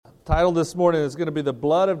Title this morning is going to be The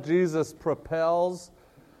Blood of Jesus Propels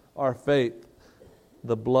Our Faith.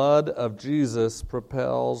 The blood of Jesus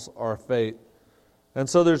propels our faith. And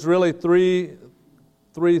so there's really three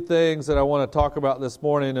things that I want to talk about this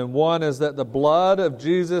morning. And one is that the blood of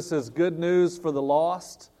Jesus is good news for the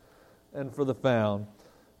lost and for the found,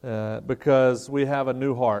 because we have a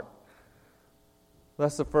new heart.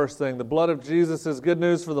 That's the first thing. The blood of Jesus is good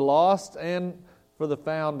news for the lost and for the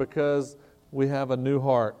found because we have a new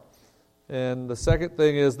heart. And the second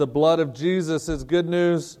thing is the blood of Jesus is good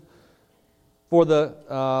news for the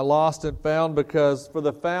lost and found because for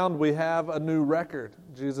the found we have a new record.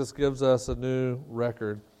 Jesus gives us a new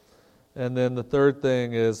record. And then the third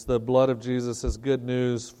thing is the blood of Jesus is good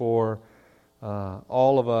news for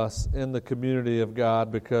all of us in the community of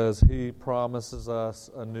God because He promises us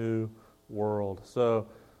a new world. So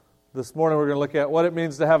this morning we're going to look at what it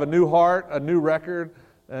means to have a new heart, a new record,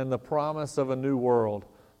 and the promise of a new world.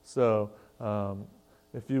 So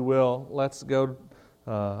if you will, let's go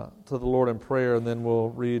to the Lord in prayer, and then we'll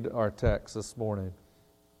read our text this morning.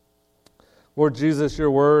 Lord Jesus, your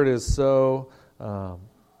word is so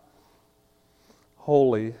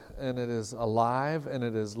holy, and it is alive, and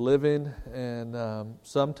it is living, and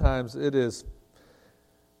sometimes it is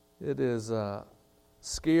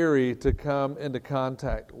scary to come into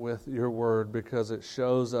contact with your word because it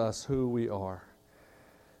shows us who we are.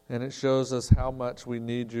 And it shows us how much we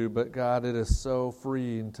need you. But God, it is so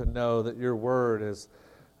freeing to know that your word is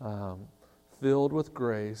filled with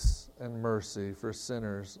grace and mercy for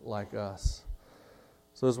sinners like us.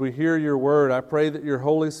 So as we hear your word, I pray that your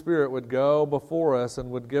Holy Spirit would go before us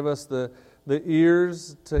and would give us the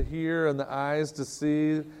ears to hear and the eyes to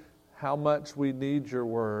see how much we need your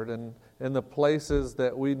word. And in the places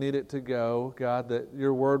that we need it to go, God, that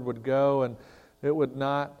your word would go and it would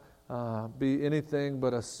not be anything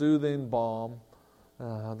but a soothing balm,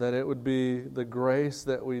 that it would be the grace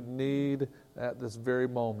that we need at this very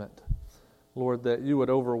moment. Lord, that you would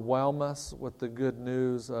overwhelm us with the good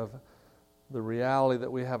news of the reality that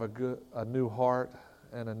we have a new heart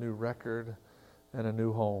and a new record and a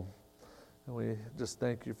new home. And we just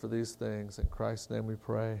thank you for these things. In Christ's name we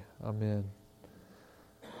pray. Amen.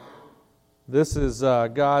 This is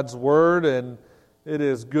God's word, and it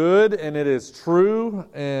is good, and it is true,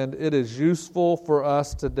 and it is useful for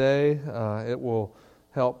us today. It will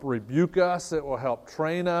help rebuke us. It will help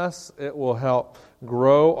train us. It will help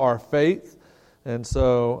grow our faith. And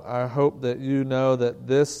so I hope that you know that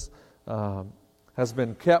this has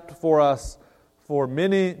been kept for us for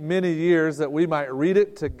many, many years, that we might read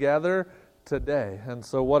it together today. And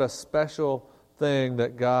so what a special thing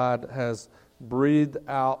that God has breathed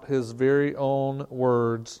out His very own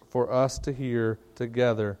words for us to hear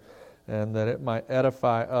together, and that it might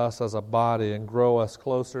edify us as a body and grow us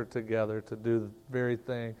closer together to do the very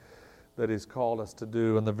thing that He's called us to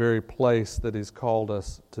do in the very place that He's called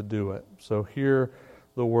us to do it. So hear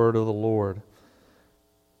the word of the Lord.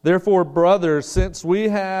 Therefore, brothers, since we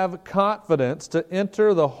have confidence to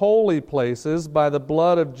enter the holy places by the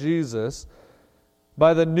blood of Jesus,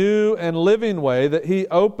 by the new and living way that He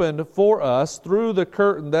opened for us through the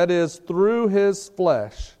curtain, that is, through His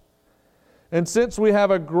flesh. And since we have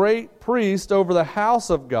a great priest over the house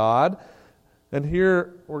of God, and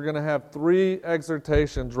here we're going to have three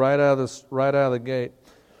exhortations right out of the gate.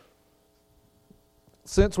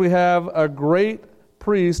 Since we have a great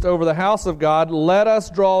priest over the house of God, let us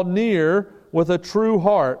draw near with a true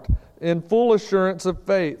heart, in full assurance of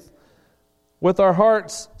faith, with our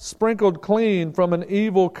hearts sprinkled clean from an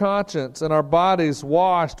evil conscience and our bodies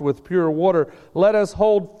washed with pure water. Let us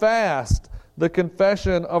hold fast the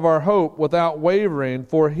confession of our hope without wavering,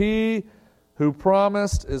 for He who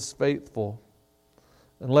promised is faithful.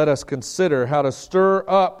 And let us consider how to stir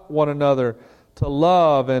up one another to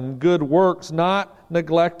love and good works, not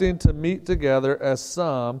neglecting to meet together as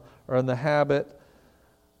some are in the habit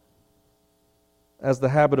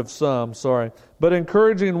of some, but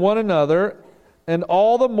encouraging one another, and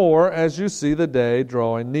all the more as you see the day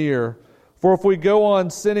drawing near. For if we go on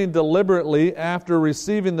sinning deliberately after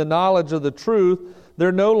receiving the knowledge of the truth,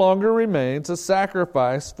 there no longer remains a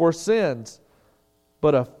sacrifice for sins,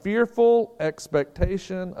 but a fearful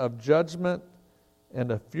expectation of judgment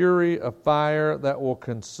and a fury of fire that will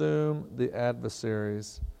consume the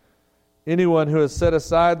adversaries. Anyone who has set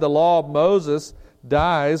aside the law of Moses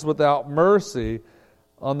dies without mercy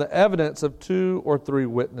on the evidence of 2 or 3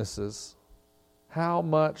 witnesses. How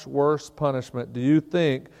much worse punishment do you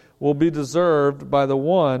think will be deserved by the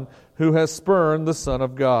one who has spurned the Son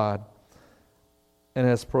of God and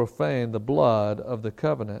has profaned the blood of the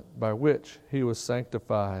covenant by which He was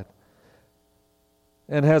sanctified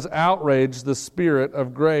and has outraged the Spirit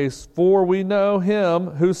of grace. For we know him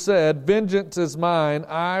who said, 'Vengeance is mine,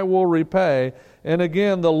 I will repay.' And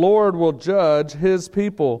again, the Lord will judge his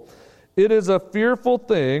people. It is a fearful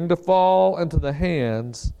thing to fall into the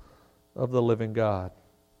hands of the living God.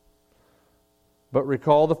 But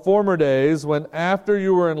recall the former days when, after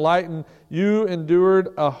you were enlightened, you endured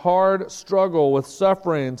a hard struggle with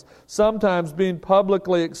sufferings, sometimes being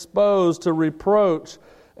publicly exposed to reproach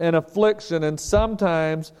and affliction, and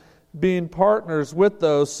sometimes being partners with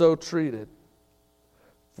those so treated.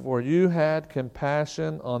 For you had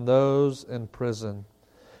compassion on those in prison,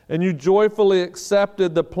 and you joyfully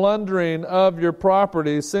accepted the plundering of your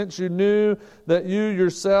property, since you knew that you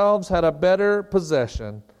yourselves had a better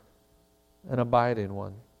possession, an abiding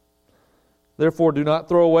one. Therefore do not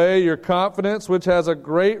throw away your confidence, which has a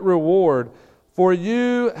great reward, for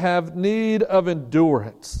you have need of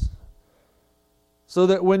endurance, so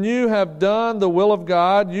that when you have done the will of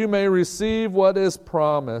God, you may receive what is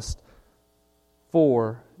promised.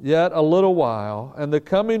 For yet a little while, and the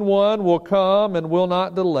coming one will come and will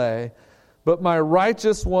not delay. But my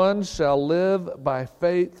righteous one shall live by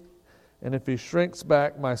faith, and if he shrinks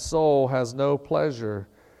back, my soul has no pleasure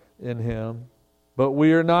in him. But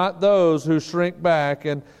we are not those who shrink back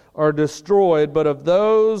and are destroyed, but of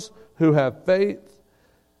those who have faith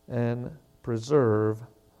and preserve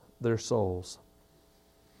their souls.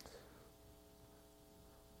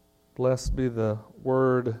 Blessed be the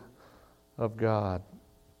word of God.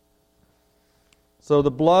 So the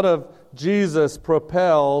blood of Jesus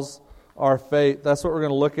propels our faith. That's what we're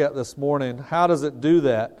going to look at this morning. How does it do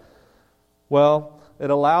that? Well, it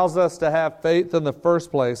allows us to have faith in the first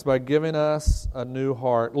place by giving us a new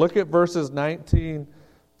heart. Look at verses 19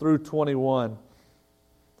 through 21.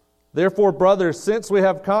 Therefore, brothers, since we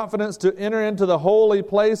have confidence to enter into the holy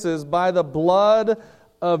places by the blood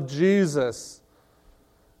of Jesus.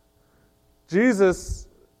 Jesus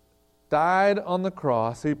died on the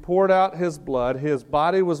cross. He poured out his blood. His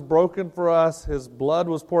body was broken for us. His blood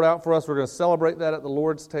was poured out for us. We're going to celebrate that at the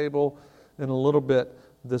Lord's table in a little bit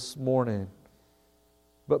this morning.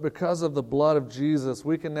 But because of the blood of Jesus,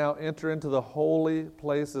 we can now enter into the holy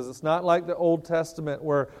places. It's not like the Old Testament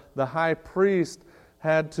where the high priest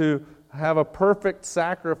had to have a perfect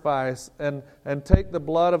sacrifice and take the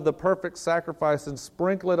blood of the perfect sacrifice and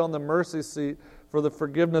sprinkle it on the mercy seat for the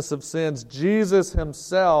forgiveness of sins. Jesus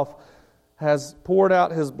himself has poured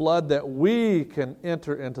out his blood that we can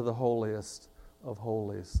enter into the holiest of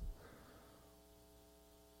holies.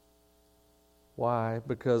 Why?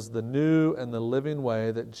 Because the new and the living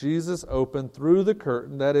way that Jesus opened through the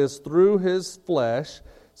curtain, that is, through his flesh,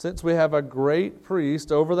 since we have a great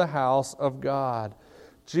priest over the house of God.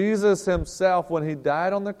 Jesus himself, when he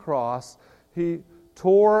died on the cross, he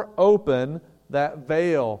tore open that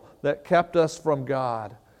veil that kept us from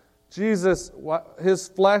God. Jesus, his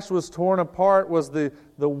flesh was torn apart, was the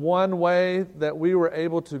one way that we were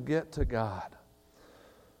able to get to God.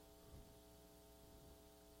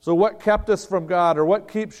 So what kept us from God, or what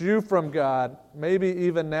keeps you from God? Maybe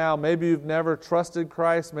even now, maybe you've never trusted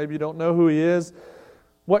Christ, maybe you don't know who he is.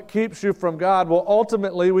 What keeps you from God? Well,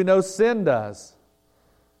 ultimately, we know sin does.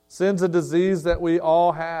 Sin's a disease that we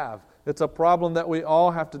all have. It's a problem that we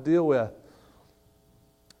all have to deal with.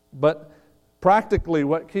 But practically,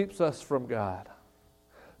 what keeps us from God?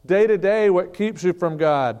 Day to day, what keeps you from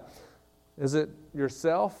God? Is it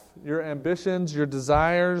yourself, your ambitions, your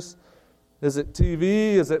desires? Is it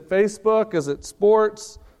TV? Is it Facebook? Is it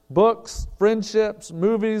sports, books, friendships,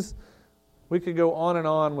 movies? We could go on and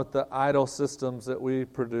on with the idol systems that we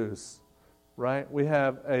produce, right? We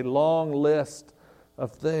have a long list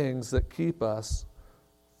of things that keep us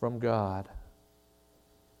from God.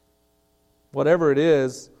 Whatever it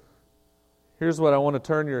is, here's what I want to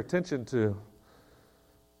turn your attention to.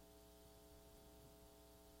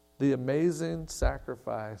 The amazing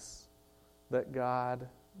sacrifice that God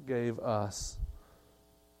gave us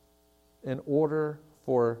in order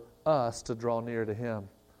for us to draw near to him.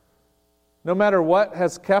 No matter what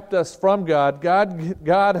has kept us from God,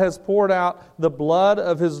 God has poured out the blood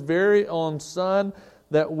of his very own Son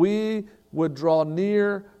that we would draw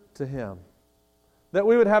near to him. That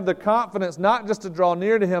we would have the confidence not just to draw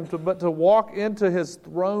near to him, but to walk into his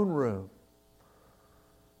throne room.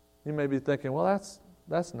 You may be thinking, well,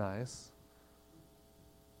 that's nice.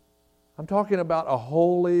 I'm talking about a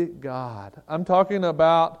holy God. I'm talking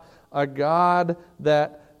about a God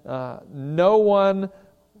that no one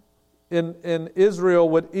in Israel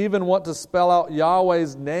would even want to spell out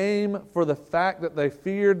Yahweh's name for the fact that they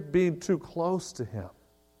feared being too close to him.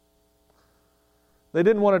 They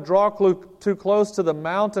didn't want to draw too close to the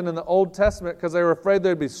mountain in the Old Testament because they were afraid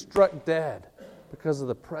they'd be struck dead because of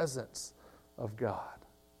the presence of God.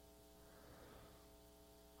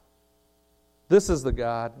 This is the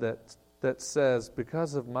God that says,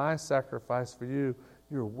 because of my sacrifice for you,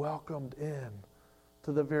 you're welcomed in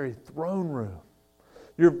to the very throne room.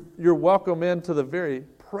 You're welcome into the very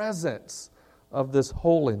presence of this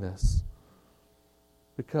holiness.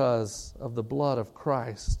 Because of the blood of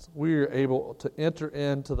Christ, we are able to enter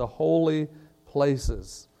into the holy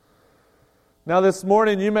places. Now this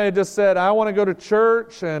morning you may have just said, I want to go to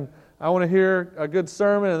church and I want to hear a good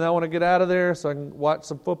sermon and I want to get out of there so I can watch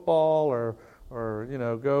some football or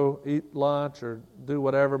go eat lunch or do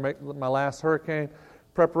whatever, make my last hurricane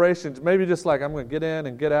preparations. Maybe just like I'm going to get in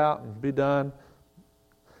and get out and be done.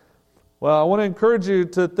 Well, I want to encourage you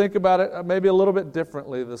to think about it maybe a little bit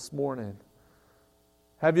differently this morning.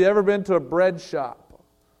 Have you ever been to a bread shop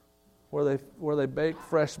where they bake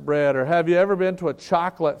fresh bread? Or have you ever been to a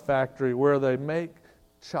chocolate factory where they make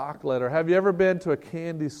chocolate? Or have you ever been to a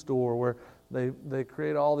candy store where they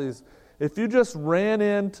create all these? If you just ran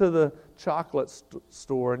into the chocolate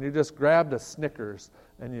store and you just grabbed a Snickers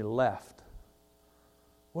and you left,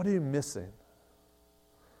 what are you missing?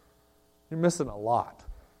 You're missing a lot,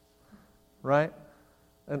 right?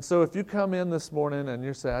 And so if you come in this morning and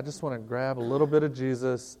you say, I just want to grab a little bit of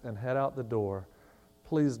Jesus and head out the door,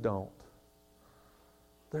 please don't.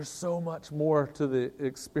 There's so much more to the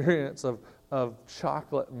experience of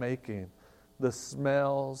chocolate making. The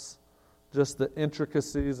smells, just the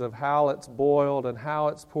intricacies of how it's boiled and how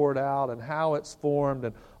it's poured out and how it's formed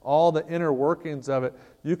and all the inner workings of it.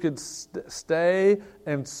 You could stay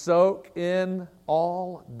and soak in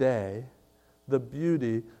all day the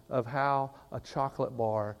beauty of how a chocolate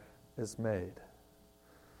bar is made.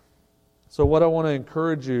 So what I want to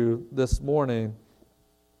encourage you this morning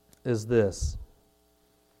is this.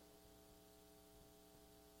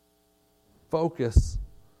 Focus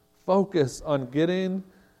on getting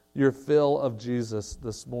your fill of Jesus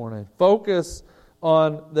this morning. Focus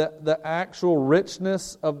on the actual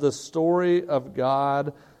richness of the story of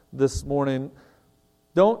God this morning.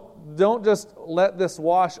 Don't just let this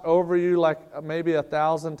wash over you like maybe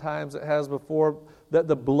 1,000 times it has before, that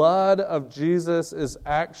the blood of Jesus is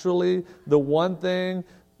actually the one thing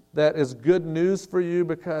that is good news for you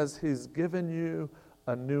because He's given you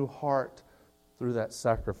a new heart through that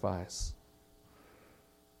sacrifice.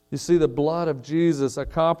 You see, the blood of Jesus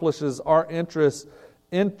accomplishes our entrance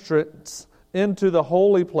into the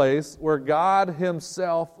holy place where God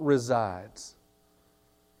Himself resides.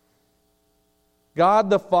 God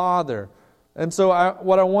the Father. And so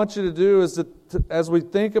what I want you to do is, as we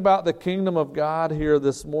think about the kingdom of God here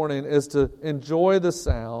this morning, is to enjoy the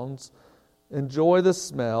sounds, enjoy the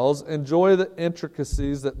smells, enjoy the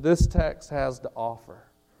intricacies that this text has to offer.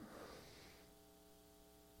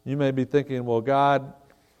 You may be thinking, well, God,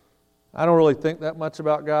 I don't really think that much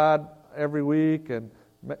about God every week, and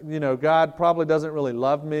God probably doesn't really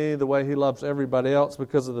love me the way He loves everybody else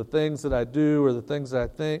because of the things that I do or the things that I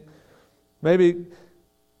think. Maybe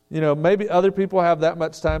other people have that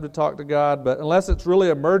much time to talk to God, but unless it's really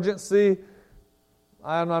emergency,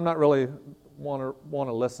 I'm not really want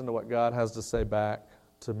to listen to what God has to say back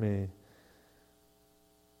to me.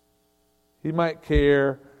 He might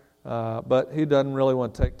care, but He doesn't really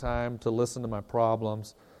want to take time to listen to my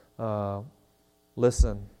problems.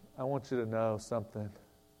 Listen, I want you to know something.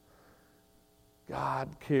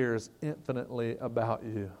 God cares infinitely about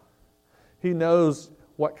you. He knows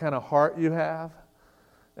what kind of heart you have,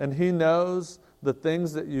 and He knows the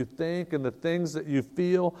things that you think and the things that you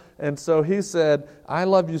feel. And so He said, I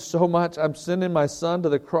love you so much, I'm sending my Son to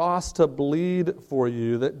the cross to bleed for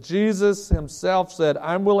you. That Jesus Himself said,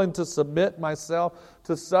 I'm willing to submit myself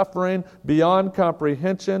to suffering beyond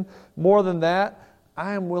comprehension. More than that,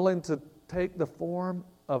 I am willing to take the form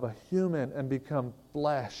of a human and become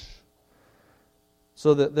flesh,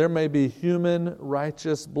 so that there may be human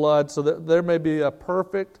righteous blood, so that there may be a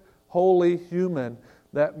perfect, holy human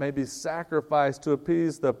that may be sacrificed to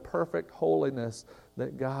appease the perfect holiness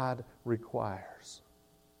that God requires.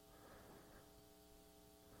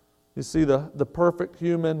 You see, the perfect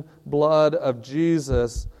human blood of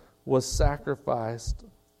Jesus was sacrificed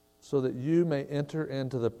so that you may enter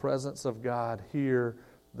into the presence of God here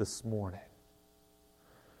this morning.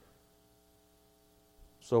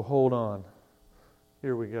 So hold on.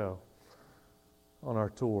 Here we go on our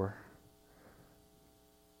tour.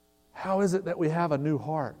 How is it that we have a new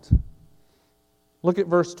heart? Look at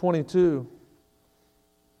verse 22.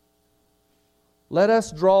 Let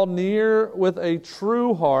us draw near with a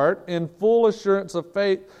true heart in full assurance of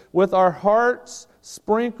faith, with our hearts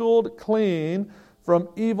sprinkled clean from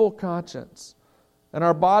evil conscience, and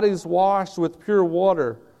our bodies washed with pure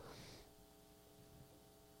water.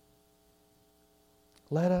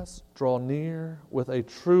 Let us draw near with a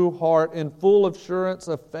true heart in full assurance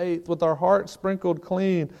of faith, with our hearts sprinkled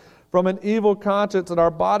clean from an evil conscience and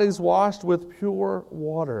our bodies washed with pure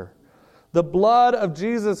water. The blood of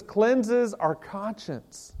Jesus cleanses our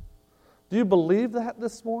conscience. Do you believe that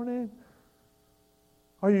this morning?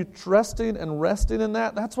 Are you trusting and resting in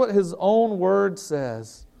that? That's what His own word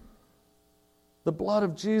says. The blood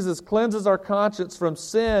of Jesus cleanses our conscience from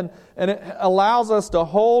sin, and it allows us to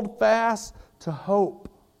hold fast to hope.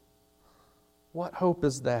 What hope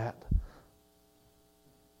is that?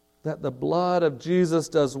 That the blood of Jesus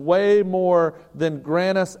does way more than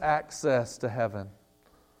grant us access to heaven.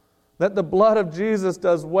 That the blood of Jesus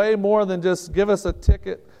does way more than just give us a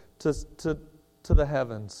ticket to the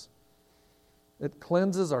heavens. It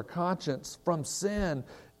cleanses our conscience from sin.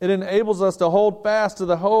 It enables us to hold fast to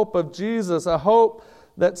the hope of Jesus, a hope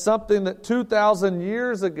that something that 2,000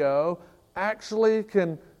 years ago actually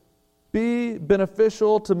can be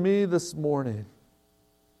beneficial to me this morning.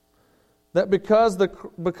 That because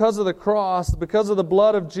of the cross, because of the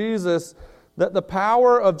blood of Jesus, that the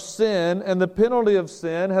power of sin and the penalty of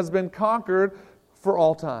sin has been conquered for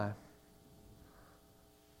all time.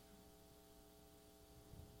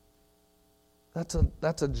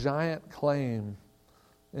 That's a giant claim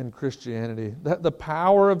in Christianity, that the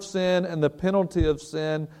power of sin and the penalty of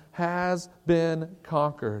sin has been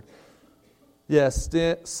conquered. Yes,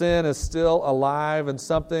 sin is still alive and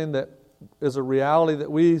something that is a reality that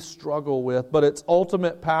we struggle with, but its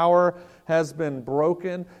ultimate power has been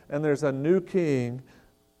broken, and there's a new king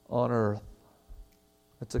on earth.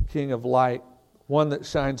 It's a king of light, one that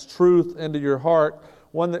shines truth into your heart,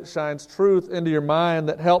 one that shines truth into your mind,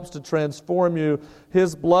 that helps to transform you.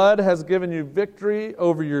 His blood has given you victory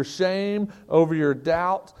over your shame, over your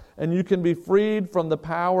doubt, and you can be freed from the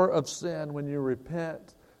power of sin when you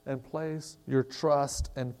repent and place your trust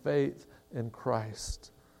and faith in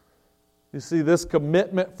Christ. You see, this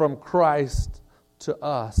commitment from Christ to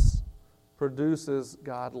us produces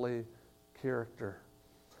godly character.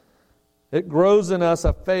 It grows in us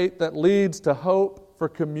a faith that leads to hope for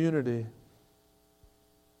community.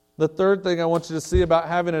 The third thing I want you to see about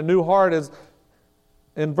having a new heart is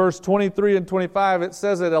in verse 23 and 25, it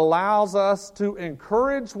says it allows us to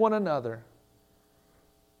encourage one another.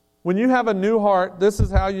 When you have a new heart, this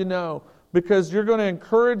is how you know, because you're going to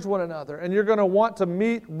encourage one another and you're going to want to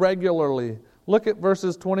meet regularly. Look at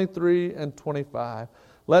verses 23 and 25.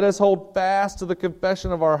 Let us hold fast to the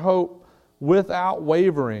confession of our hope without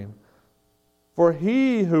wavering, for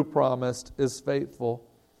He who promised is faithful.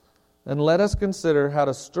 And let us consider how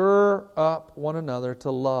to stir up one another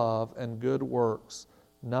to love and good works,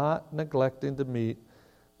 not neglecting to meet,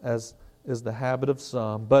 as is the habit of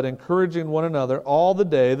some, but encouraging one another all the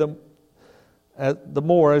day, the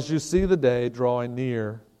more as you see the day drawing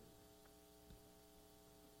near.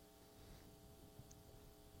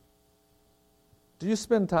 Do you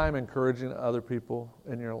spend time encouraging other people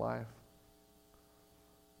in your life?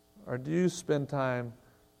 Or do you spend time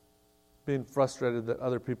being frustrated that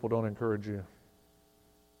other people don't encourage you?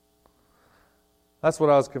 That's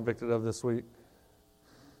what I was convicted of this week.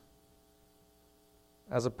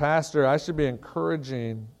 As a pastor, I should be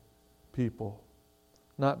encouraging people,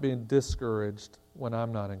 not being discouraged when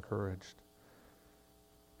I'm not encouraged.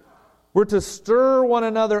 We're to stir one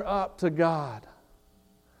another up to God.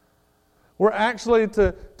 We're actually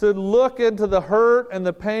to look into the hurt and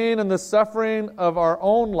the pain and the suffering of our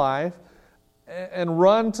own life and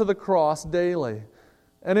run to the cross daily.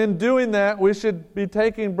 And in doing that, we should be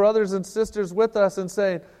taking brothers and sisters with us and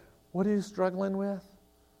saying, what are you struggling with?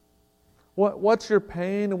 What's your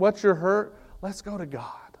pain? What's your hurt? Let's go to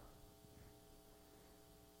God.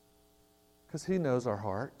 Because He knows our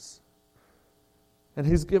hearts. And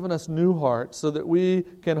He's given us new hearts so that we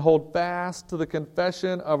can hold fast to the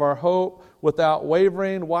confession of our hope without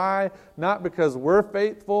wavering. Why? Not because we're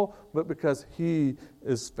faithful, but because He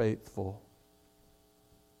is faithful.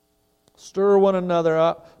 Stir one another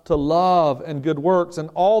up to love and good works,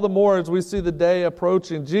 and all the more as we see the day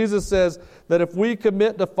approaching. Jesus says that if we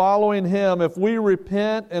commit to following Him, if we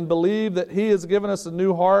repent and believe that He has given us a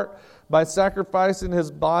new heart by sacrificing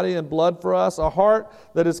His body and blood for us, a heart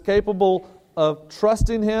that is capable of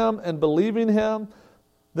trusting Him and believing Him,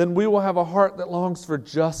 then we will have a heart that longs for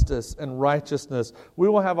justice and righteousness. We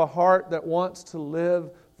will have a heart that wants to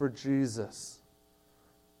live for Jesus,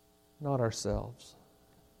 not ourselves.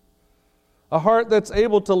 A heart that's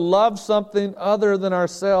able to love something other than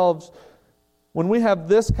ourselves. When we have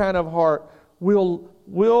this kind of heart,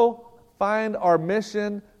 we'll find our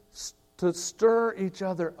mission to stir each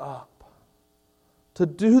other up, to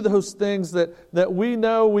do those things that we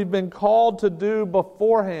know we've been called to do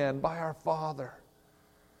beforehand by our Father.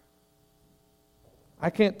 I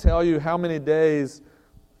can't tell you how many days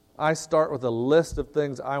I start with a list of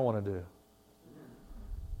things I want to do.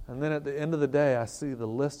 And then at the end of the day, I see the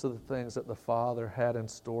list of the things that the Father had in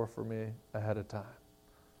store for me ahead of time.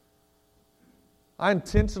 I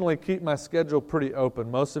intentionally keep my schedule pretty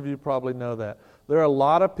open. Most of you probably know that. There are a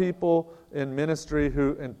lot of people in ministry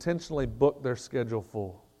who intentionally book their schedule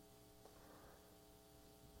full.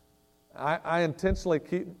 I intentionally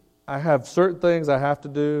I have certain things I have to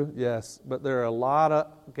do, yes, but there are a lot of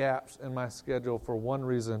gaps in my schedule for one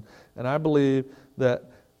reason, and I believe that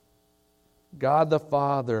God the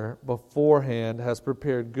Father beforehand has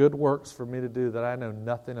prepared good works for me to do that I know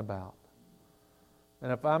nothing about.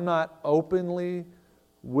 And if I'm not openly,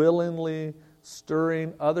 willingly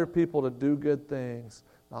stirring other people to do good things,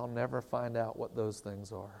 I'll never find out what those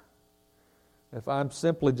things are. If I'm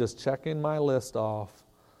simply just checking my list off,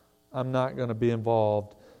 I'm not going to be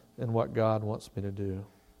involved in what God wants me to do.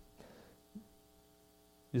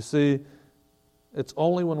 You see, it's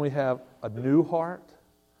only when we have a new heart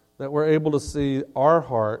that we're able to see our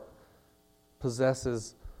heart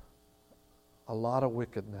possesses a lot of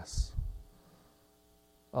wickedness,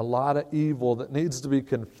 a lot of evil that needs to be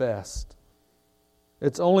confessed.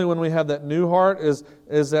 It's only when we have that new heart is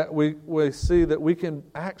that we see that we can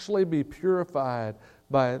actually be purified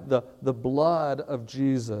by the blood of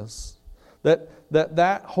Jesus.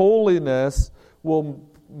 That holiness will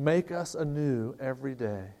make us anew every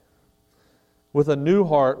day. With a new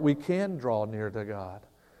heart, we can draw near to God.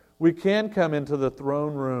 We can come into the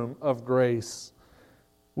throne room of grace.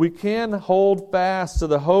 We can hold fast to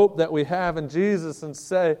the hope that we have in Jesus and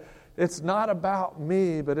say, it's not about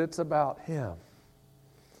me, but it's about Him.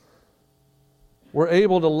 We're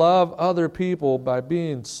able to love other people by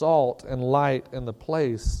being salt and light in the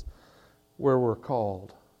place where we're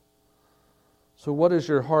called. So what is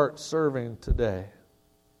your heart serving today?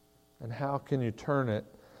 And how can you turn it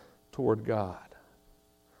toward God?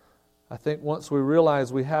 I think once we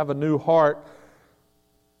realize we have a new heart,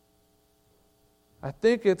 I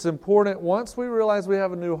think it's important once we realize we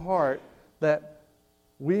have a new heart that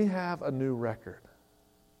we have a new record.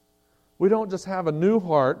 We don't just have a new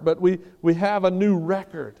heart, but we have a new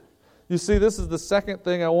record. You see, this is the second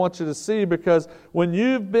thing I want you to see, because when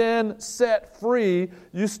you've been set free,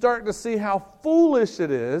 you start to see how foolish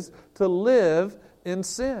it is to live in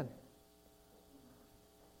sin.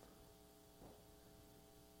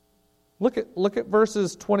 Look at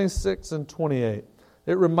verses 26 and 28.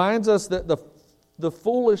 It reminds us that the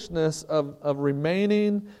foolishness of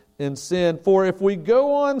remaining in sin. For if we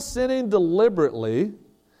go on sinning deliberately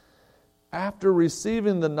after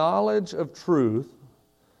receiving the knowledge of truth,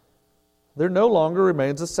 there no longer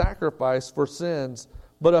remains a sacrifice for sins,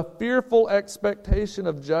 but a fearful expectation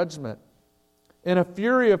of judgment and a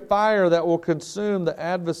fury of fire that will consume the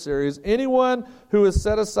adversaries. Anyone who has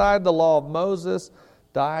set aside the law of Moses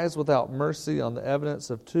dies without mercy on the evidence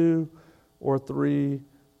of 2 or 3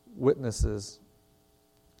 witnesses.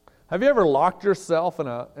 Have you ever locked yourself in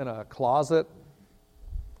a closet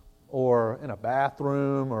or in a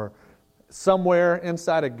bathroom or somewhere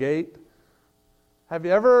inside a gate? Have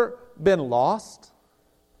you ever been lost?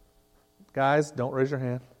 Guys, don't raise your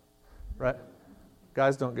hand, right?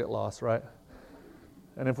 Guys don't get lost, right?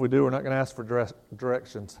 And if we do, we're not going to ask for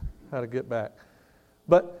directions, how to get back.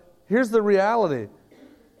 But here's the reality.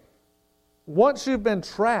 Once you've been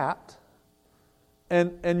trapped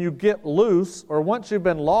and you get loose, or once you've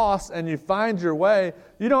been lost and you find your way,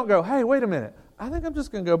 you don't go, hey, wait a minute, I think I'm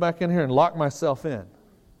just going to go back in here and lock myself in.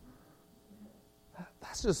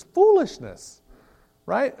 That's just foolishness,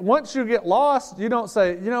 right? Once you get lost, you don't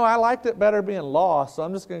say, I liked it better being lost, so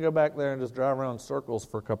I'm just going to go back there and just drive around in circles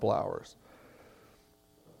for a couple hours.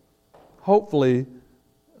 Hopefully,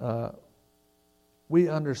 we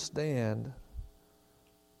understand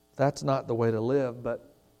that's not the way to live, but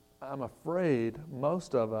I'm afraid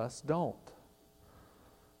most of us don't.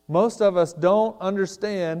 Most of us don't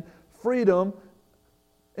understand freedom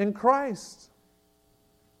in Christ.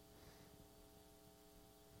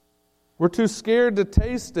 We're too scared to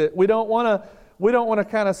taste it. We don't want to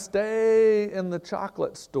kind of stay in the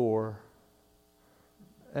chocolate store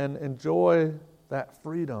and enjoy that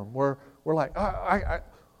freedom. We're like,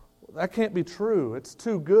 that can't be true. It's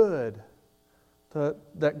too good.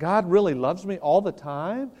 That God really loves me all the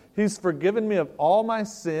time. He's forgiven me of all my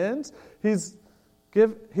sins. He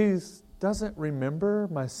doesn't remember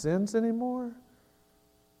my sins anymore.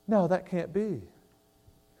 No, that can't be.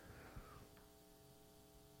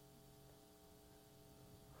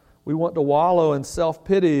 We want to wallow in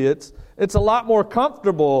self-pity. It's a lot more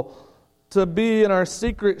comfortable to be in our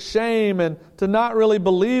secret shame and to not really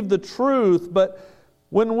believe the truth. But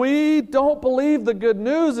When we don't believe the good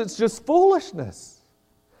news, it's just foolishness.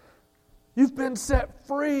 You've been set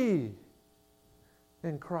free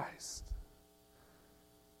in Christ.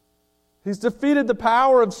 He's defeated the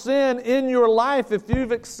power of sin in your life. If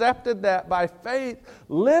you've accepted that by faith,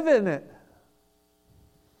 live in it.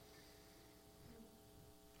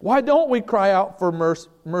 Why don't we cry out for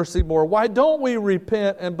mercy more? Why don't we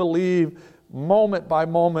repent and believe moment by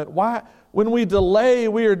moment? Why, when we delay,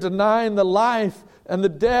 we are denying the life and the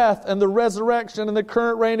death and the resurrection and the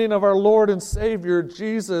current reigning of our Lord and Savior,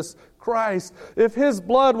 Jesus Christ. If His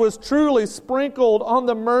blood was truly sprinkled on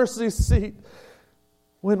the mercy seat,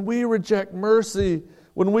 when we reject mercy,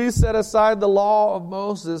 when we set aside the law of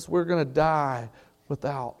Moses, we're going to die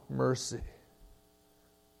without mercy.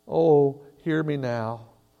 Oh, hear me now.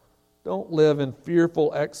 Don't live in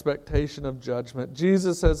fearful expectation of judgment.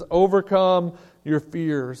 Jesus has overcome your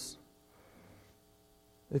fears.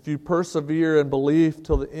 If you persevere in belief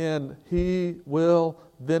till the end, He will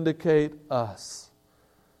vindicate us.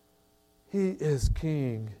 He is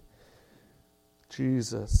King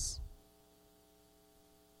Jesus.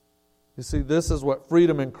 You see, this is what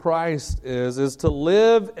freedom in Christ is to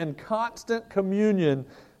live in constant communion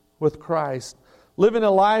with Christ. Living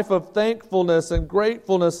a life of thankfulness and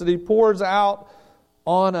gratefulness that He pours out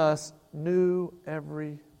on us new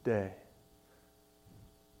every day.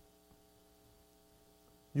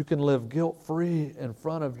 You can live guilt-free in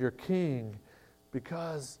front of your King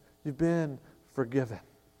because you've been forgiven.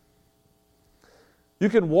 You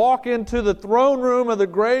can walk into the throne room of the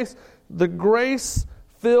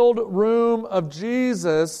grace-filled room of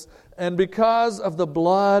Jesus, and because of the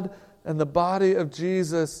blood and the body of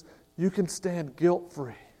Jesus, you can stand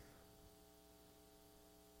guilt-free.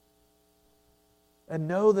 And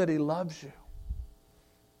know that He loves you.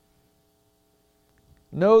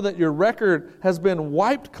 Know that your record has been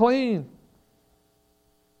wiped clean.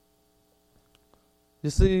 You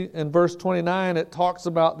see, in verse 29, it talks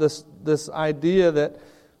about this idea that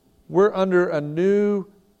we're under a new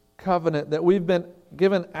covenant, that we've been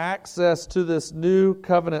given access to this new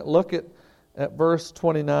covenant. Look at verse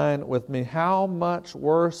 29 with me. How much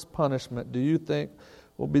worse punishment do you think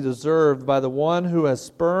will be deserved by the one who has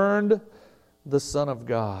spurned the Son of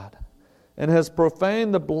God and has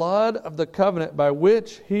profaned the blood of the covenant by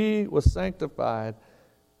which He was sanctified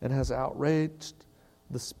and has outraged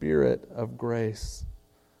the Spirit of grace?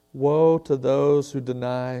 Woe to those who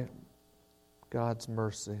deny God's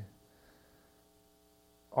mercy.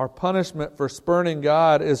 Our punishment for spurning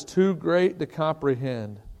God is too great to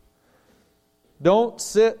comprehend. Don't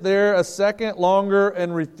sit there a second longer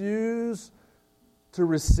and refuse to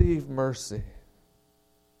receive mercy.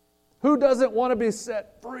 Who doesn't want to be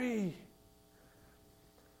set free?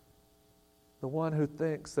 The one who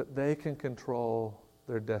thinks that they can control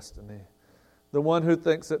their destiny. The one who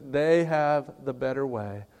thinks that they have the better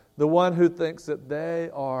way. The one who thinks that they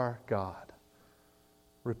are God.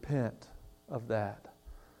 Repent of that.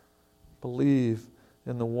 Believe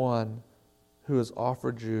in the one who has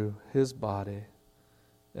offered you His body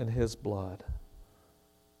and His blood.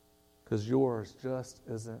 Because yours just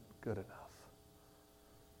isn't good enough.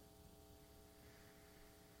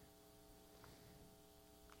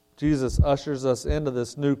 Jesus ushers us into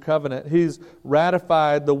this new covenant. He's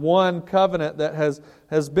ratified the one covenant that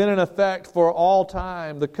has been in effect for all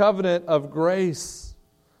time, the covenant of grace.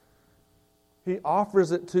 He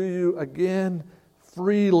offers it to you again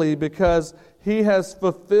freely because He has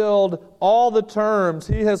fulfilled all the terms.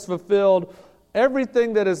 He has fulfilled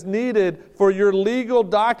everything that is needed for your legal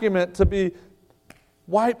document to be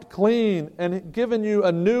wiped clean and given you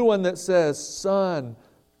a new one that says, Son,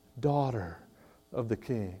 daughter of the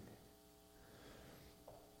King.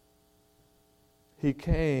 He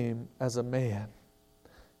came as a man,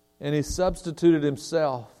 and He substituted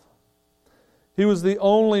Himself. He was the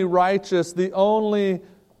only righteous, the only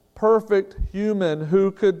perfect human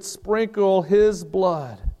who could sprinkle His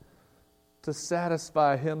blood to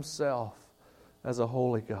satisfy Himself as a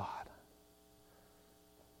holy God.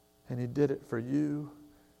 And He did it for you,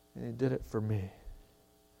 and He did it for me.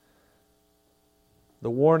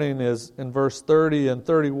 The warning is in verse 30 and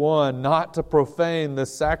 31, not to profane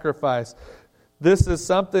this sacrifice. This is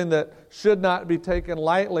something that should not be taken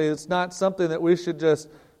lightly. It's not something that we should just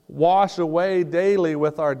wash away daily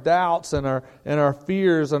with our doubts and our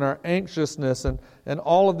fears and our anxiousness and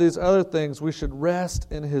all of these other things. We should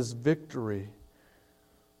rest in His victory.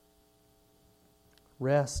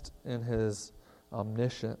 Rest in His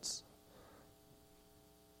omniscience.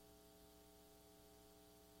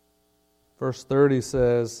 Verse 30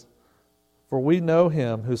 says, For we know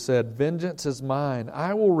him who said, 'Vengeance is mine,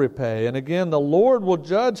 I will repay.' And again, the Lord will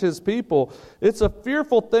judge his people. It's a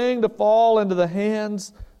fearful thing to fall into the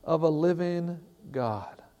hands of a living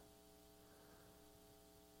God.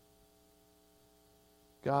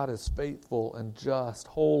 God is faithful and just,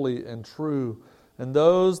 holy and true. And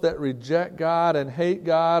those that reject God and hate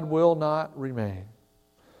God will not remain.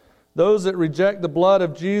 Those that reject the blood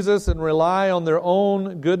of Jesus and rely on their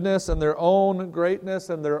own goodness and their own greatness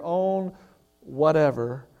and their own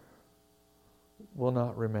whatever will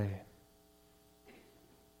not remain.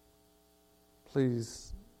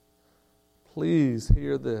 Please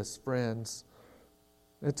hear this, friends.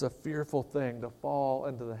 It's a fearful thing to fall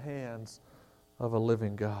into the hands of a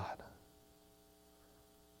living God.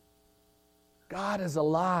 God is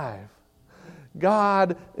alive.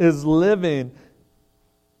 God is living.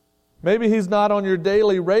 Maybe He's not on your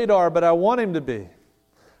daily radar, but I want Him to be.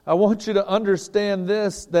 I want you to understand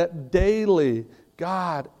this, that daily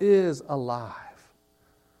God is alive.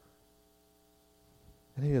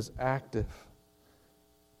 And He is active.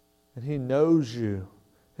 And He knows you.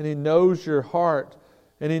 And He knows your heart.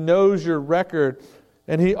 And He knows your record.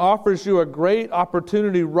 And He offers you a great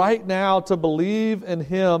opportunity right now to believe in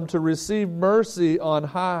Him, to receive mercy on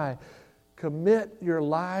high. Commit your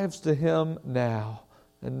lives to Him now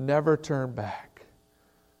and never turn back.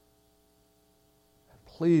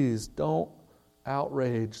 Please don't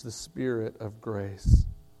outrage the Spirit of grace.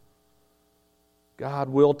 God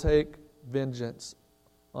will take vengeance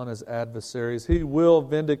on His adversaries. He will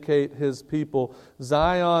vindicate His people.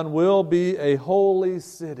 Zion will be a holy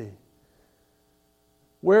city.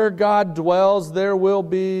 Where God dwells, there will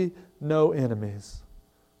be no enemies.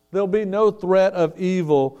 There will be no threat of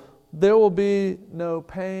evil. There will be no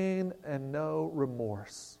pain and no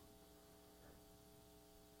remorse.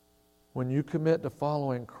 When you commit to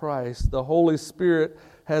following Christ, the Holy Spirit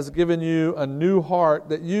has given you a new heart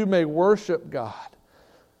that you may worship God,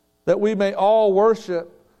 that we may all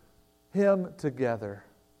worship Him together.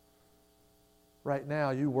 Right now,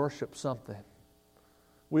 you worship something.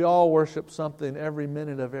 We all worship something every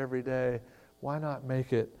minute of every day. Why not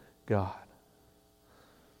make it God?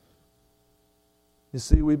 You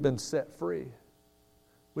see, we've been set free.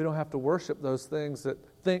 We don't have to worship those things that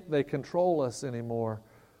think they control us anymore.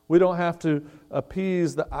 We don't have to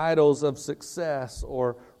appease the idols of success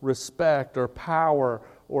or respect or power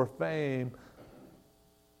or fame.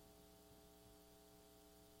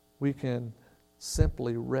 We can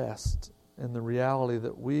simply rest in the reality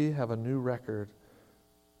that we have a new record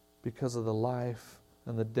because of the life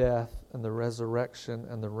and the death and the resurrection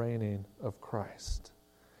and the reigning of Christ.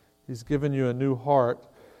 He's given you a new heart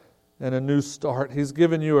and a new start. He's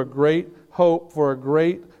given you a great hope for a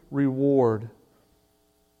great reward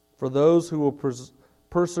for those who will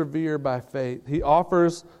persevere by faith. He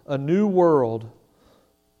offers a new world,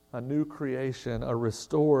 a new creation, a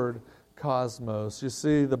restored cosmos. You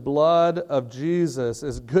see, the blood of Jesus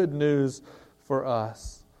is good news for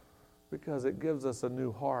us because it gives us a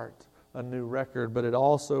new heart, a new record, but it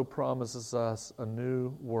also promises us a new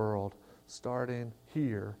world starting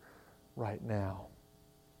here, right now.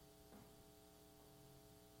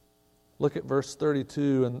 Look at verse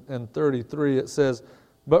 32 and 33. It says,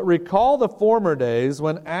 "But recall the former days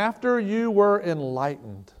when after you were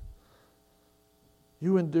enlightened,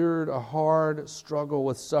 you endured a hard struggle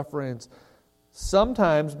with sufferings,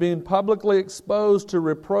 sometimes being publicly exposed to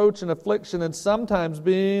reproach and affliction, and sometimes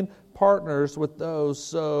being partners with those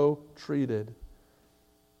so treated."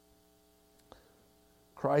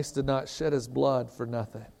 Christ did not shed His blood for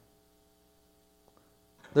nothing.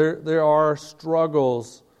 There are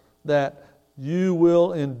struggles that you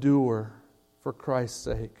will endure for Christ's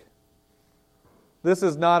sake. This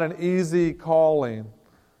is not an easy calling.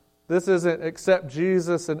 This isn't accept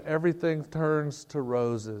Jesus and everything turns to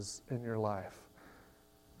roses in your life.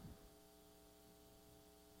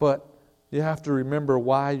 But you have to remember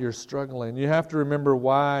why you're struggling. You have to remember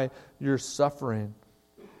why you're suffering.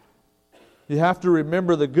 You have to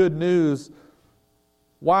remember the good news,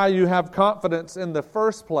 why you have confidence in the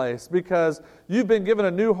first place, because you've been given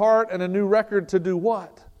a new heart and a new record to do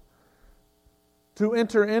what? To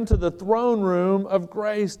enter into the throne room of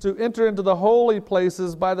grace, to enter into the holy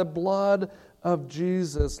places by the blood of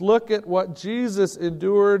Jesus. Look at what Jesus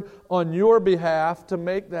endured on your behalf to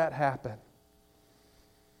make that happen.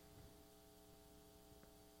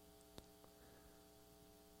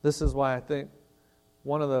 This is why I think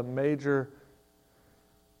one of the major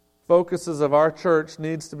focuses of our church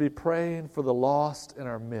needs to be praying for the lost in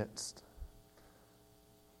our midst.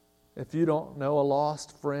 If you don't know a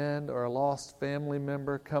lost friend or a lost family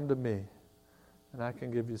member, come to me and I can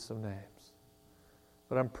give you some names.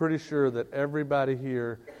 But I'm pretty sure that everybody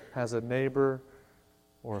here has a neighbor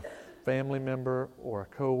or a family member or a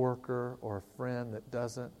coworker or a friend that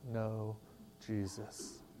doesn't know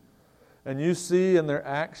Jesus. And you see in their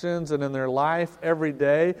actions and in their life every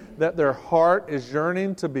day that their heart is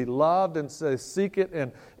yearning to be loved, and they seek it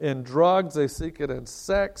in drugs, they seek it in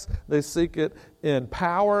sex, they seek it in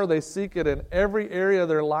power, they seek it in every area of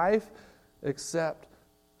their life except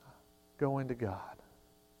going to God.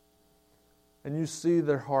 And you see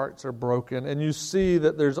their hearts are broken, and you see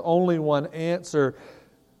that there's only one answer.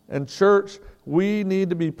 And church, we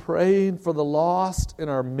need to be praying for the lost in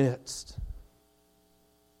our midst.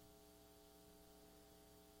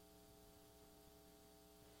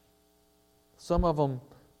 Some of them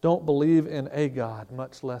don't believe in a God,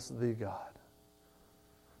 much less the God.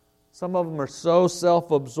 Some of them are so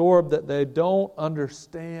self-absorbed that they don't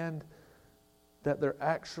understand that they're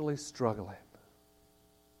actually struggling.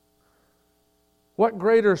 What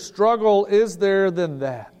greater struggle is there than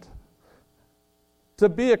that? To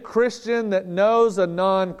be a Christian that knows a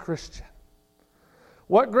non-Christian.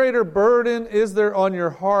 What greater burden is there on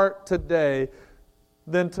your heart today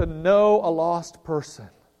than to know a lost person?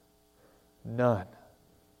 None.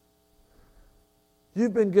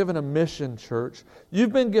 You've been given a mission, church.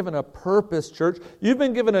 You've been given a purpose, church. You've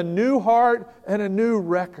been given a new heart and a new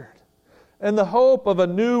record and the hope of a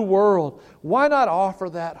new world. Why not offer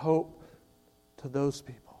that hope to those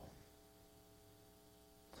people?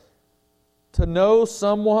 To know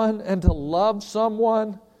someone and to love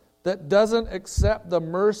someone that doesn't accept the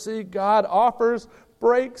mercy God offers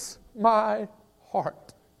breaks my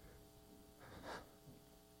heart.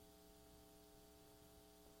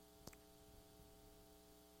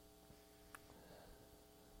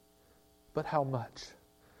 But how much?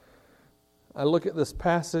 I look at this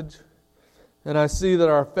passage and I see that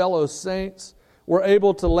our fellow saints were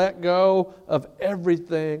able to let go of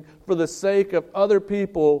everything for the sake of other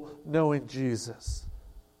people knowing Jesus.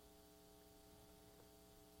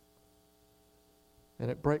 And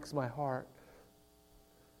it breaks my heart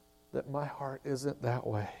that my heart isn't that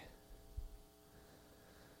way.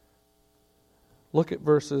 Look at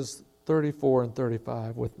verses 34 and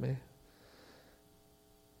 35 with me.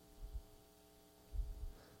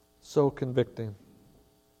 So convicting.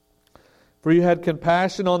 For you had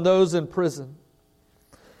compassion on those in prison,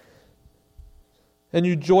 and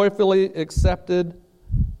you joyfully accepted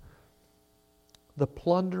the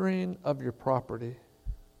plundering of your property,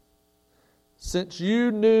 since you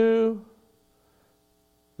knew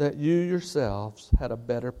that you yourselves had a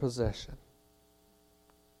better possession,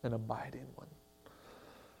 an abiding one.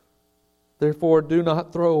 Therefore, do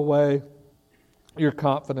not throw away your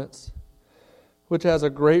confidence, which has a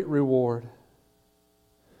great reward.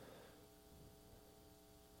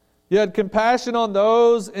 You had compassion on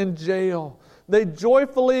those in jail. They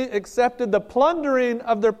joyfully accepted the plundering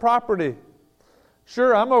of their property.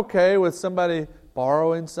 Sure, I'm okay with somebody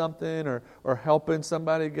borrowing something or helping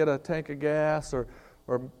somebody get a tank of gas or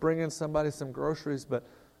bringing somebody some groceries, but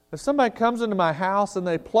if somebody comes into my house and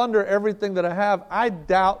they plunder everything that I have, I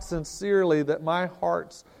doubt sincerely that my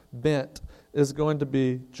heart's bent is going to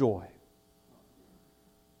be joy.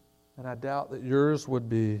 And I doubt that yours would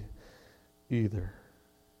be either.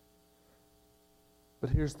 But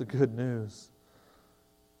here's the good news.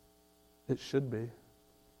 It should be.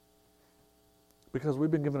 Because we've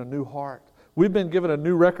been given a new heart. We've been given a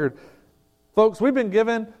new record. Folks, we've been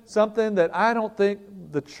given something that I don't think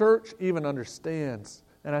the church even understands.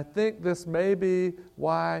 And I think this may be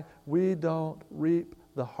why we don't reap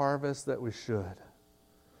the harvest that we should.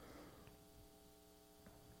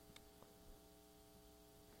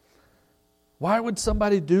 Why would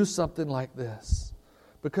somebody do something like this?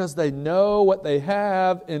 Because they know what they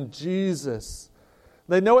have in Jesus.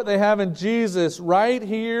 They know what they have in Jesus right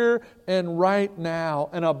here and right now,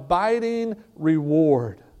 an abiding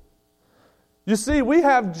reward. You see, we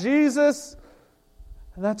have Jesus,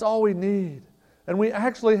 and that's all we need. And we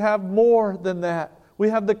actually have more than that. We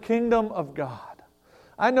have the kingdom of God.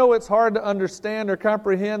 I know it's hard to understand or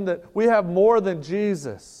comprehend that we have more than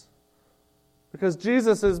Jesus, because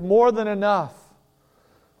Jesus is more than enough.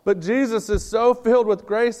 But Jesus is so filled with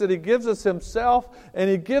grace that He gives us Himself and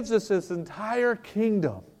He gives us His entire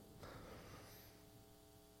kingdom.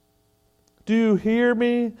 Do you hear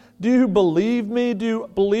me? Do you believe me? Do you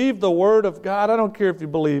believe the Word of God? I don't care if you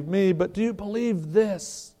believe me, but do you believe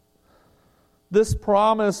this? This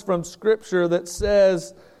promise from Scripture that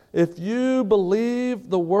says, if you believe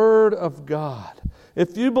the Word of God,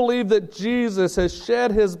 if you believe that Jesus has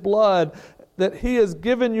shed His blood, that He has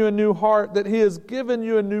given you a new heart, that He has given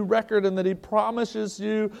you a new record, and that He promises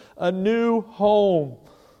you a new home,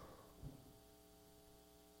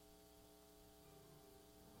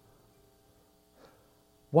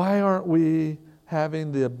 Why aren't we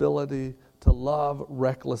having the ability to love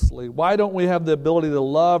recklessly? Why don't we have the ability to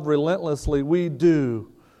love relentlessly? We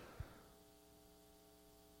do.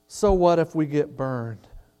 So what if we get burned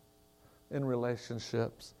in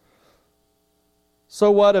relationships?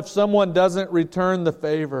 So what if someone doesn't return the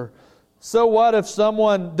favor? So what if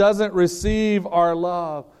someone doesn't receive our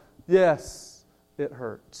love? Yes, it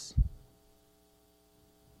hurts.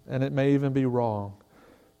 And it may even be wrong.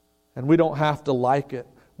 And we don't have to like it.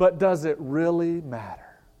 But does it really matter?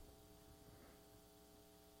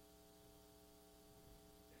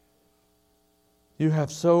 You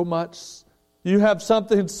have something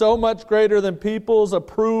so much greater than people's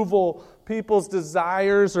approval, people's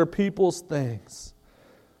desires, or people's things.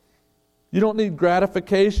 You don't need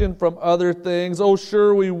gratification from other things. Oh,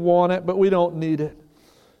 sure, we want it, but we don't need it.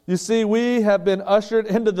 You see, we have been ushered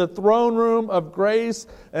into the throne room of grace,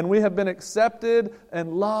 and we have been accepted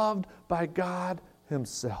and loved by God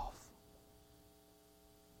Himself.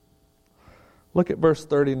 Look at verse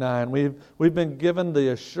 39. We've been given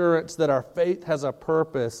the assurance that our faith has a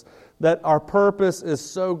purpose, that our purpose is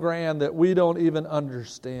so grand that we don't even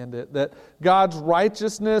understand it, that God's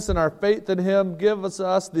righteousness and our faith in Him gives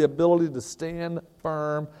us the ability to stand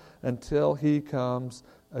firm until He comes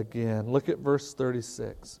again. Look at verse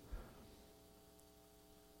 36.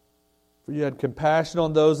 For you had compassion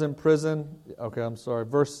on those in prison.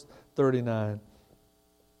 Verse 39.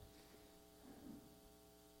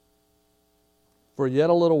 For yet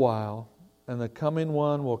a little while, and the coming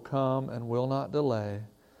one will come and will not delay.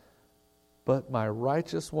 But my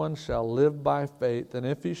righteous one shall live by faith, and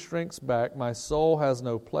if he shrinks back, my soul has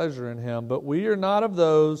no pleasure in him. But we are not of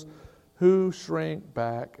those who shrink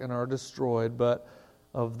back and are destroyed, but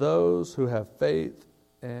of those who have faith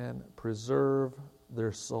and preserve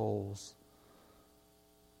their souls.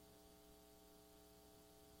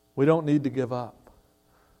 We don't need to give up.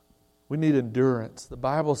 We need endurance. The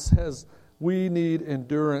Bible says we need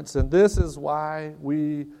endurance, and this is why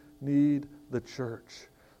we need the church.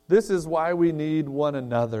 This is why we need one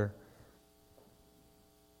another.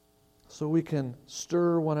 So we can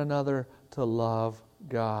stir one another to love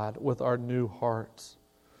God with our new hearts.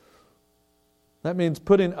 That means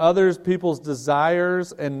putting people's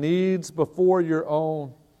desires and needs before your own.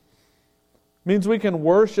 It means we can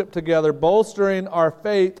worship together, bolstering our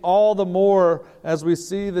faith all the more as we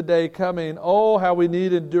see the day coming. Oh, how we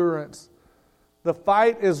need endurance. The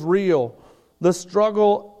fight is real. The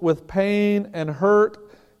struggle with pain and hurt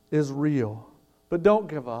is real. But don't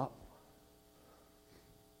give up.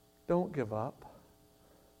 Don't give up.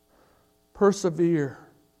 Persevere.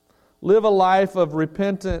 Live a life of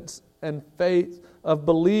repentance and faith, of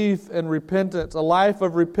belief and repentance. A life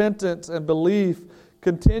of repentance and belief.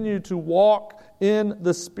 Continue to walk in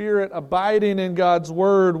the Spirit, abiding in God's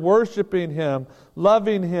Word, worshiping Him,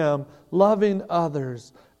 loving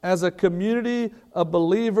others. As a community of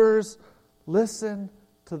believers, listen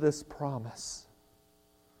to this promise.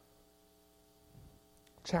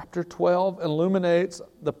 Chapter 12 illuminates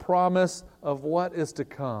the promise of what is to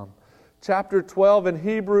come. Chapter 12 in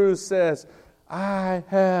Hebrews says, I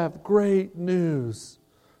have great news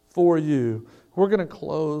for you. We're going to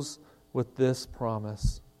close with this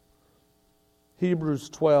promise. Hebrews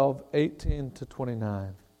 12, 18 to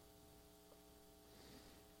 29.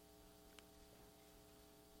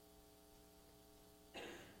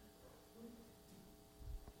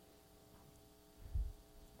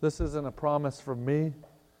 This isn't a promise from me.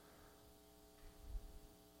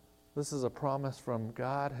 This is a promise from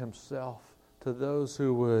God Himself to those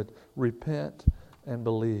who would repent and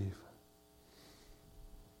believe.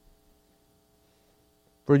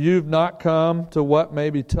 For you've not come to what may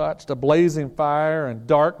be touched, a blazing fire and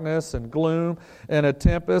darkness and gloom and a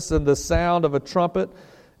tempest and the sound of a trumpet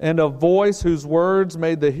and a voice whose words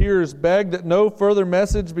made the hearers beg that no further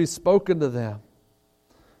message be spoken to them.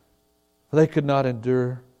 For they could not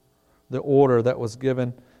endure the order that was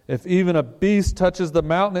given. If even a beast touches the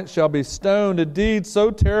mountain, it shall be stoned. Indeed,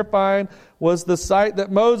 so terrifying was the sight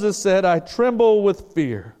that Moses said, I tremble with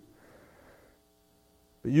fear.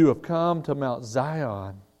 But you have come to Mount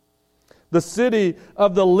Zion, the city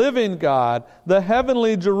of the living God, the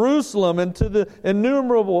heavenly Jerusalem, and to the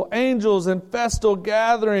innumerable angels in festal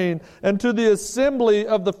gathering, and to the assembly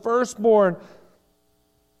of the firstborn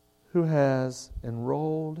who has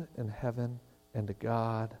enrolled in heaven, and to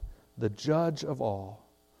God, the judge of all,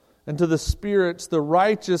 and to the spirits, the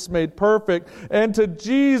righteous made perfect, and to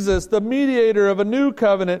Jesus, the mediator of a new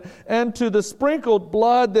covenant, and to the sprinkled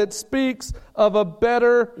blood that speaks of a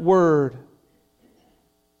better word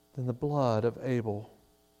than the blood of Abel,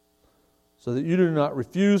 so that you do not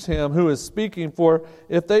refuse him who is speaking. For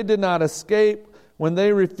if they did not escape When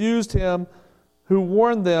they refused him who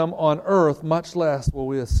warned them on earth, much less will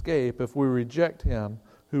we escape if we reject him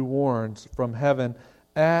who warns from heaven.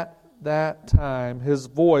 At that time his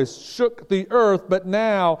voice shook the earth, but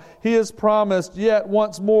now he has promised, yet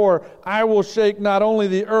once more I will shake not only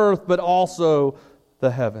the earth, but also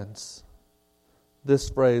the heavens.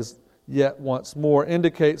 This phrase, yet once more,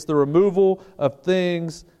 indicates the removal of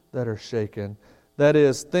things that are shaken. That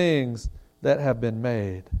is, things that have been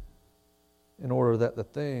made, in order that the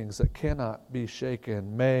things that cannot be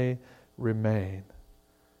shaken may remain.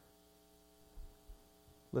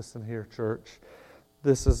 Listen here, church.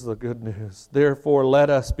 This is the good news. Therefore,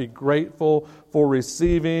 let us be grateful for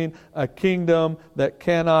receiving a kingdom that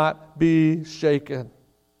cannot be shaken.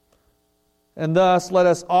 And thus, let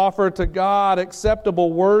us offer to God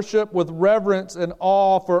acceptable worship with reverence and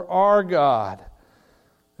awe, for our God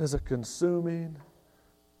is a consuming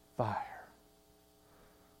fire.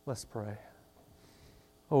 Let's pray.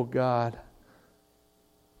 Oh God,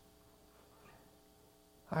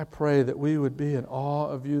 I pray that we would be in awe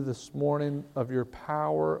of you this morning, of your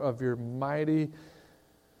power, of your mighty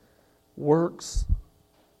works,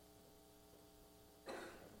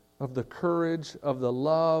 of the courage, of the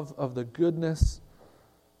love, of the goodness,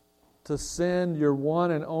 to send your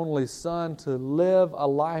one and only Son to live a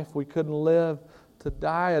life we couldn't live, to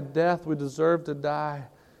die a death we deserve to die,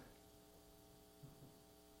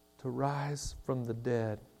 to rise from the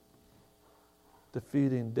dead,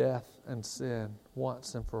 defeating death and sin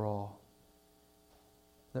once and for all.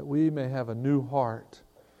 That we may have a new heart,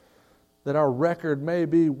 that our record may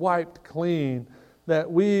be wiped clean,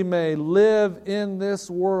 that we may live in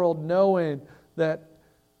this world knowing that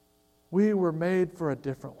we were made for a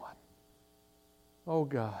different one. Oh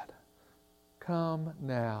God, come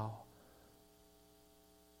now.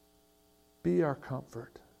 Be our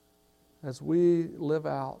comfort as we live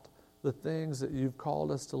out the things that you've called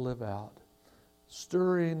us to live out,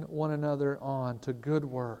 stirring one another on to good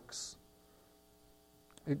works,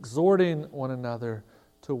 exhorting one another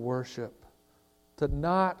to worship, to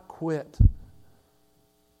not quit,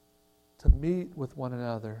 to meet with one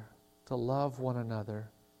another, to love one another,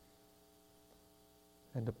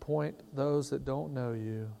 and to point those that don't know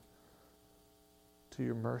you to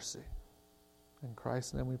your mercy. In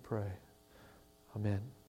Christ's name we pray. Amen.